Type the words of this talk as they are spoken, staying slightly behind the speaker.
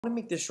I want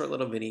to make this short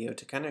little video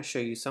to kind of show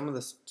you some of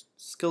the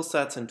skill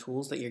sets and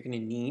tools that you're going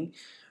to need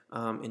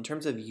in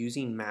terms of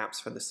using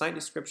maps for the site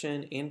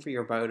description and for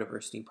your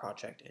biodiversity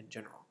project in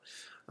general.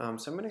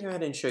 So I'm going to go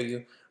ahead and show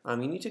you. You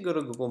need to go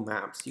to Google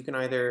Maps. You can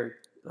either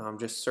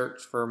just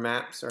search for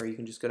maps, or you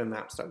can just go to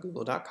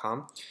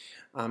maps.google.com.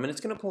 And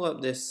it's going to pull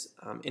up this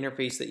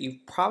interface that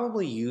you've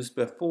probably used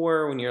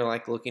before when you're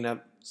like looking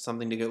up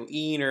something to go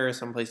eat or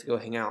someplace to go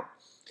hang out.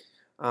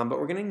 But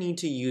we're going to need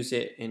to use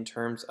it in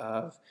terms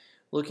of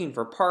looking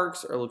for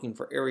parks or looking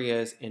for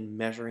areas and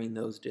measuring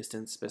those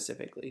distance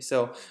specifically.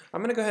 So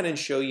I'm going to go ahead and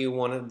show you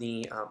one of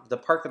the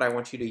park that I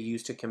want you to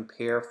use to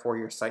compare for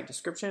your site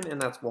description,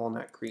 and that's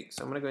Walnut Creek.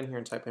 So I'm going to go in here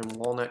and type in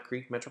Walnut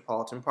Creek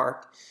Metropolitan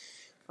Park,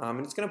 and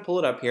it's going to pull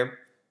it up here.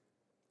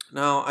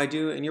 Now I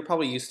do, and you're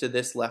probably used to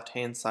this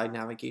left-hand side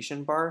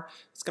navigation bar.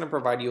 It's going to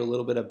provide you a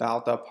little bit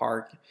about the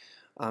park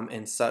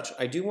and such.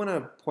 I do want to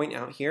point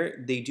out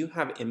here, they do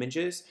have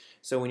images.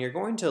 So when you're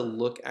going to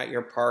look at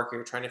your park, or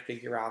you're trying to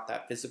figure out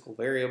that physical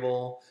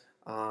variable,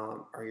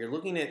 or you're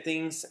looking at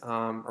things,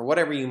 or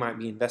whatever you might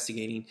be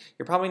investigating,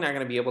 you're probably not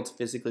going to be able to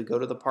physically go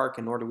to the park,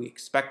 and nor do we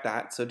expect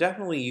that. So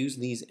definitely use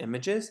these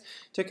images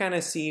to kind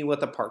of see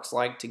what the park's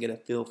like, to get a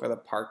feel for the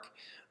park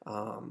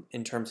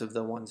in terms of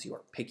the ones you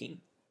are picking.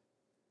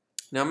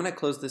 Now I'm going to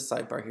close this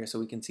sidebar here so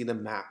we can see the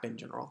map in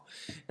general.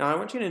 Now I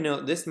want you to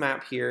note this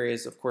map here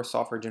is, of course,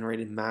 software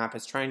generated map.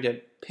 It's trying to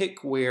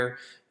pick where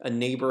a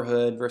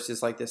neighborhood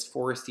versus like this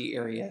foresty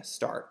area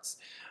starts.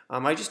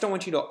 I just don't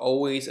want you to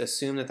always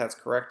assume that that's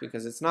correct,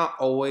 because it's not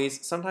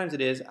always. Sometimes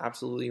it is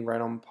absolutely right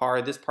on par.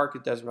 This park,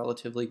 it does a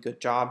relatively good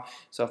job.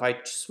 So if I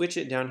switch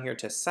it down here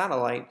to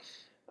satellite,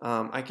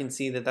 I can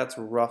see that that's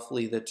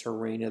roughly the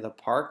terrain of the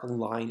park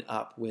line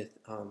up with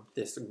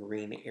this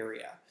green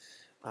area.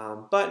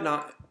 But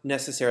not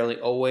necessarily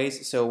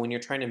always. So when you're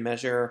trying to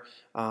measure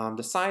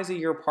the size of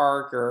your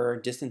park or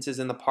distances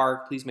in the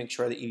park, please make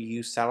sure that you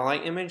use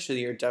satellite image so that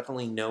you're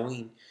definitely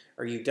knowing,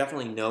 or you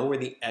definitely know where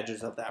the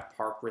edges of that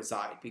park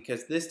reside,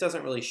 because this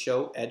doesn't really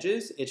show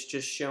edges. It's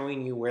just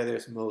showing you where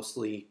there's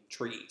mostly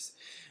trees.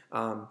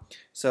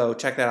 So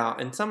check that out.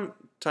 And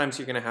sometimes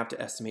you're going to have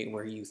to estimate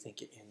where you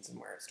think it ends and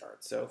where it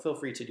starts. So feel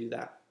free to do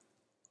that.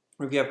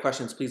 If you have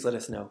questions, please let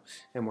us know,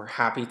 and we're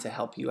happy to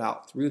help you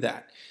out through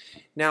that.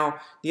 Now,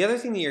 the other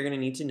thing that you're going to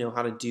need to know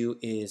how to do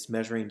is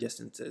measuring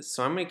distances.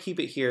 So I'm going to keep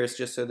it here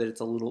just so that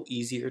it's a little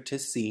easier to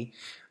see.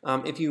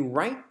 If you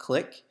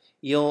right-click,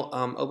 you'll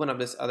open up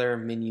this other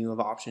menu of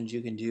options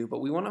you can do,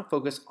 but we want to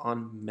focus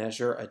on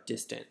measure a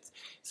distance.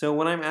 So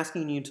when I'm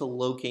asking you to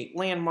locate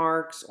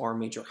landmarks or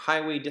major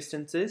highway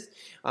distances,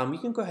 you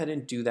can go ahead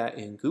and do that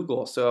in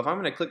Google. So if I'm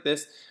going to click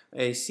this,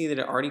 I see that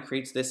it already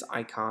creates this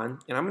icon,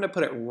 and I'm going to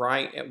put it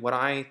right at what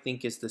I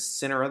think is the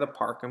center of the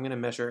park. I'm going to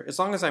measure, as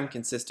long as I'm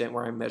consistent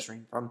where I'm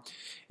measuring from,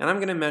 and I'm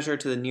going to measure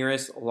to the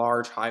nearest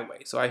large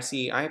highway. So I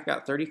see I've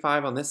got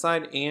 35 on this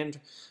side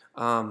and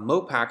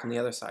Mopac on the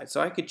other side.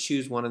 So I could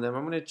choose one of them.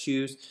 I'm going to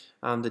choose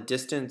the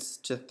distance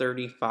to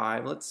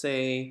 35. Let's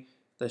say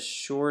the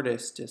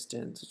shortest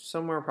distance,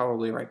 somewhere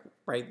probably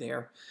right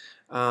there.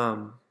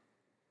 And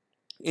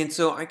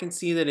so I can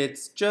see that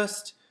it's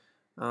just,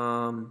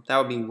 that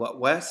would be what,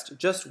 west?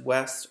 Just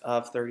west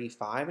of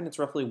 35, and it's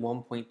roughly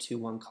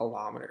 1.21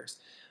 kilometers.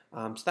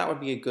 So that would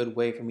be a good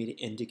way for me to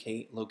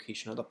indicate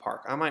location of the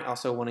park. I might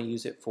also want to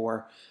use it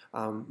for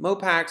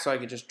Mopac, so I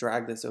could just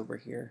drag this over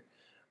here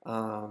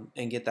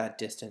and get that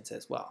distance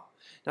as well.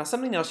 Now,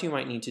 something else you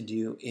might need to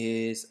do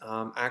is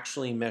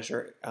actually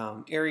measure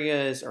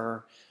areas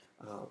or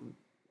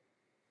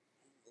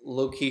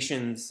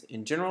locations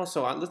in general.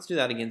 So let's do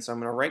that again. So I'm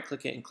going to right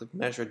click it and click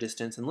measure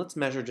distance, and let's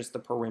measure just the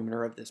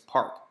perimeter of this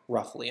park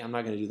roughly. I'm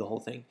not going to do the whole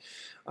thing.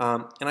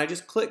 And I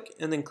just click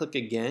and then click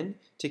again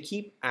to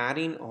keep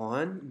adding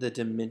on the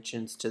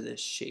dimensions to this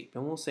shape.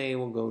 And we'll say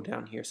we'll go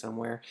down here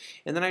somewhere,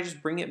 and then I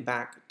just bring it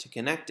back to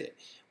connect it.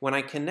 When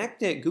I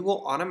connect it,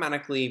 Google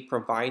automatically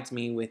provides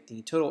me with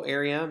the total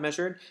area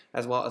measured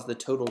as well as the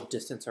total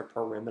distance or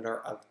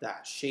perimeter of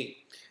that shape.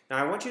 Now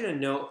I want you to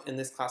note, in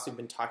this class we've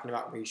been talking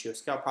about ratio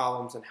scale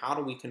problems and how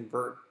do we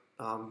convert,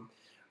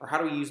 or how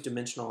do we use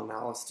dimensional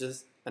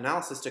analysis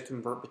to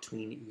convert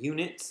between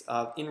units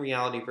of in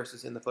reality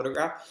versus in the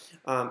photograph.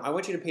 I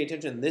want you to pay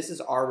attention. This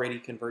is already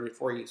converted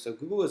for you. So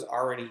Google is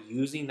already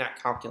using that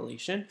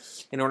calculation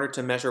in order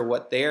to measure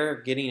what they're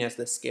getting as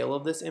the scale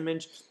of this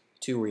image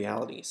to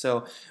reality.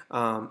 So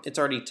it's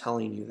already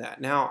telling you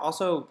that. Now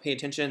also pay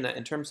attention that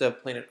in terms of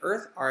planet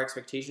Earth, our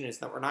expectation is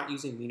that we're not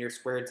using meters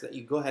squared, so that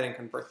you go ahead and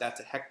convert that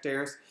to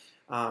hectares,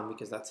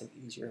 because that's an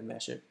easier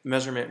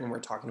measurement when we're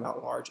talking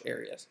about large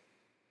areas.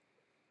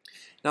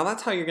 Now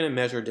that's how you're going to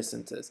measure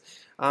distances.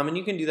 And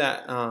you can do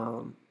that,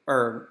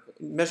 or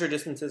measure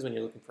distances when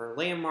you're looking for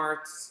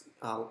landmarks,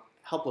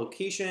 help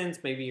locations.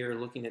 Maybe you're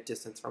looking at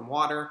distance from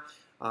water,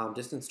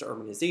 distance to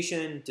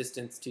urbanization,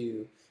 distance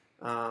to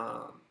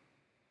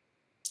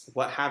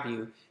what have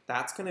you,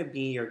 that's going to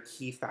be your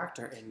key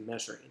factor in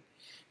measuring.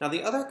 Now,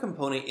 the other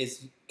component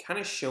is kind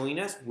of showing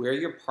us where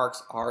your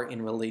parks are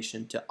in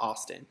relation to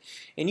Austin.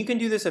 And you can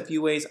do this a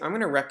few ways. I'm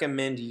going to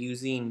recommend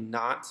using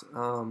not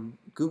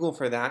Google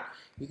for that.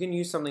 You can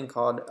use something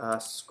called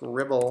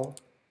Scribble.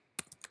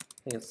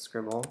 I think it's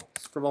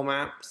Scribble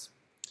Maps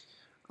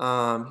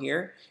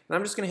here. And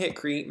I'm just going to hit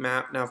Create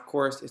Map. Now, of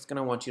course, it's going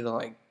to want you to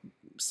like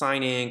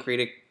sign in,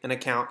 create an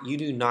account. You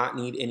do not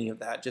need any of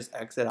that. Just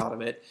exit out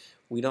of it.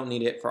 We don't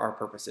need it for our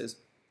purposes.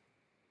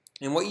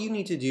 And what you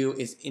need to do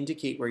is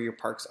indicate where your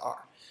parks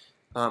are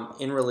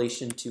in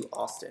relation to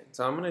Austin.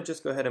 So I'm going to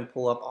just go ahead and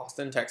pull up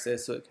Austin,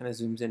 Texas, so it kind of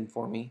zooms in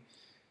for me.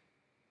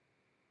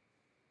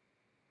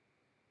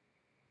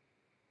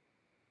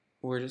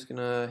 We're just going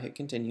to hit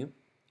continue,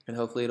 and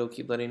hopefully it'll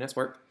keep letting us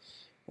work.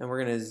 And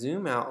we're going to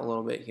zoom out a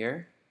little bit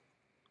here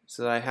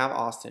so that I have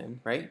Austin,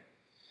 right?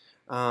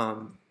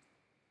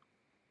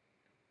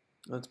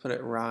 Let's put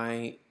it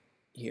right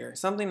here.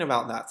 Something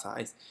about that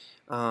size.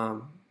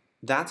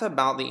 That's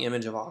about the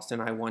image of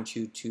Austin I want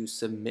you to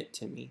submit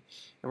to me.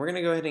 And we're going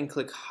to go ahead and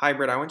click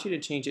hybrid. I want you to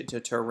change it to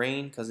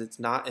terrain because it's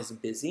not as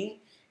busy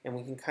and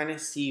we can kind of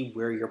see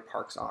where your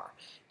parks are.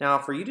 Now,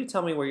 for you to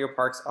tell me where your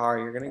parks are,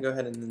 you're going to go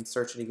ahead and then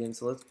search it again.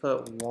 So let's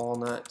put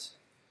Walnut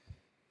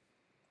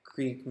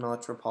Creek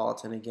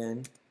Metropolitan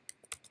again.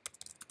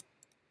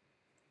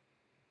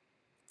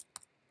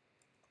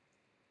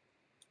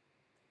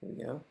 Here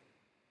we go.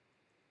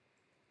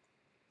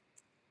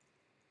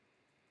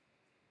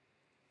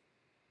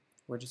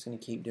 We're just going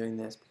to keep doing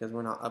this because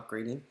we're not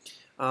upgrading.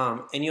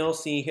 And you'll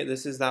see here,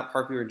 this is that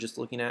park we were just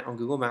looking at on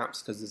Google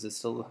Maps because this is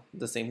still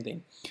the same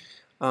thing.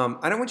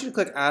 I don't want you to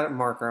click add a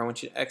marker. I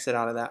want you to exit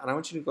out of that. And I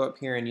want you to go up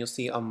here and you'll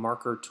see a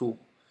marker tool.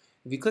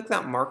 If you click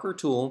that marker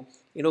tool,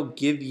 it'll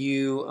give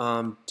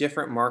you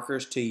different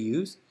markers to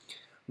use.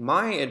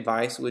 My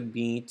advice would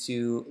be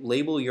to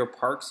label your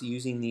parks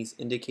using these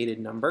indicated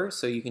numbers.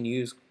 So you can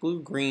use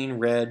blue, green,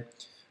 red,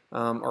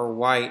 or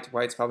white.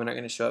 White's probably not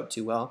going to show up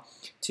too well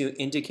to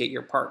indicate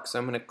your park. So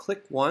I'm going to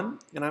click one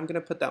and I'm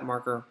going to put that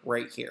marker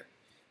right here.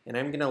 And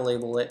I'm going to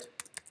label it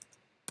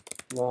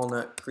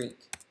Walnut Creek.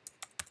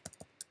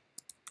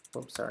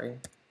 Oops, sorry.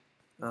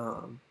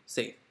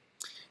 Save.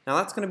 Now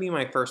that's going to be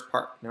my first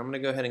park. Now I'm going to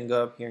go ahead and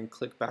go up here and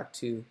click back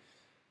to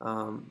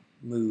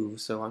move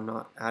so I'm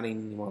not adding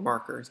any more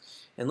markers.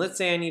 And let's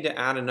say I need to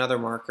add another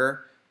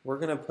marker. We're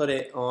going to put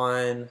it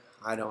on,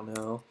 I don't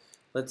know,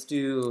 let's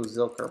do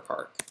Zilker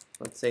Park.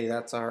 Let's say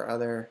that's our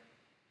other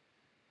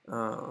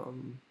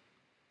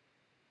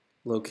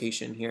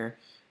location here.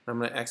 I'm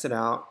going to exit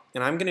out,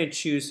 and I'm going to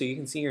choose, so you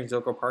can see here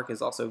Zilker Park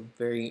is also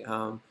very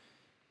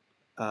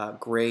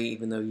gray,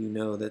 even though you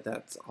know that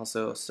that's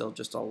also still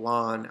just a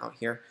lawn out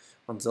here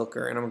on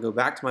Zilker. And I'm going to go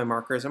back to my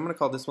markers. I'm going to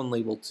call this one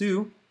label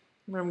 2,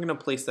 and I'm going to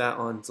place that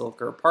on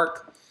Zilker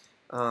Park.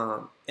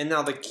 And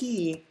now the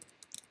key,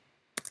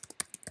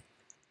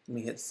 let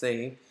me hit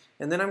save.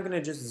 And then I'm going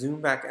to just zoom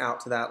back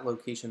out to that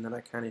location that I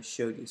kind of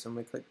showed you. So I'm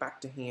going to click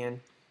back to hand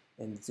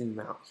and zoom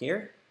out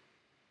here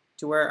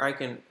to where I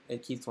can,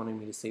 it keeps wanting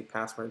me to save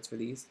passwords for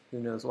these, who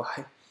knows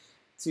why,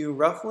 to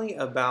roughly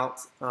about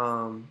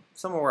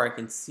somewhere where I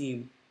can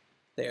see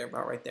there,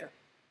 about right there.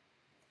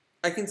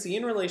 I can see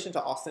in relation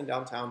to Austin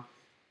downtown,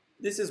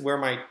 this is where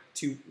my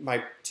two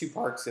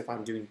parks, if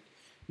I'm doing,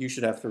 you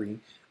should have 3,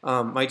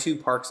 my 2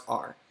 parks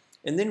are.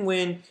 And then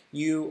when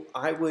you,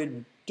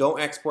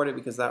 don't export it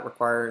because that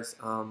requires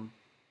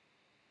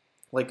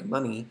like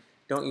money.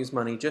 Don't use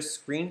money.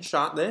 Just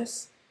screenshot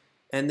this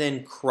and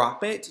then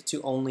crop it to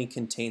only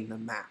contain the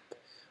map.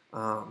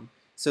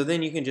 So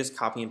then you can just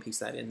copy and paste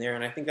that in there.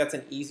 And I think that's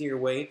an easier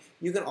way.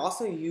 You can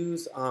also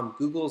use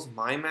Google's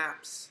My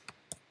Maps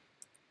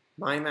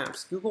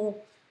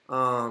Google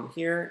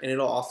here, and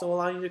it'll also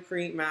allow you to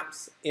create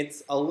maps.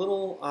 It's a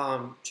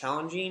little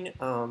challenging,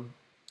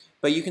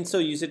 but you can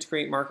still use it to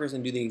create markers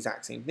and do the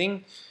exact same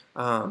thing.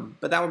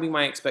 But that would be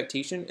my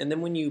expectation. And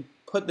then when you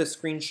put the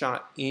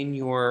screenshot in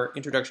your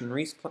introduction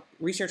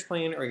research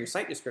plan or your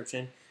site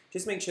description,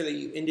 just make sure that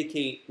you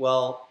indicate,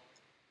 well,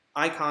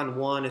 icon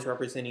 1 is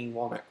representing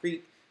Walnut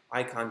Creek,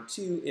 icon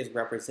 2 is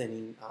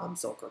representing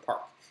Zilker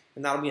Park.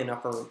 And that'll be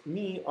enough for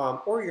me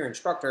or your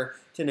instructor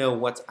to know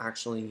what's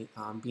actually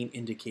being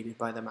indicated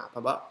by the map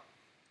above.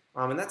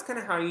 And that's kind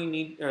of how you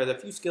need, or the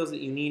few skills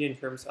that you need in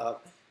terms of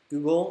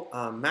Google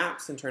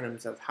Maps, in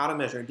terms of how to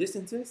measure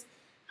distances,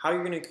 how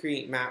you're going to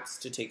create maps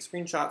to take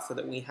screenshots so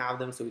that we have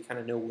them so we kind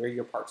of know where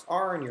your parks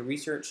are and your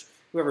research.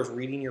 Whoever's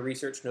reading your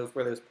research knows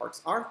where those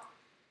parks are.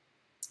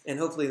 And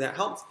hopefully that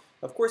helps.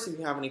 Of course, if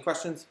you have any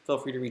questions, feel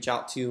free to reach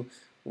out to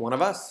one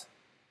of us.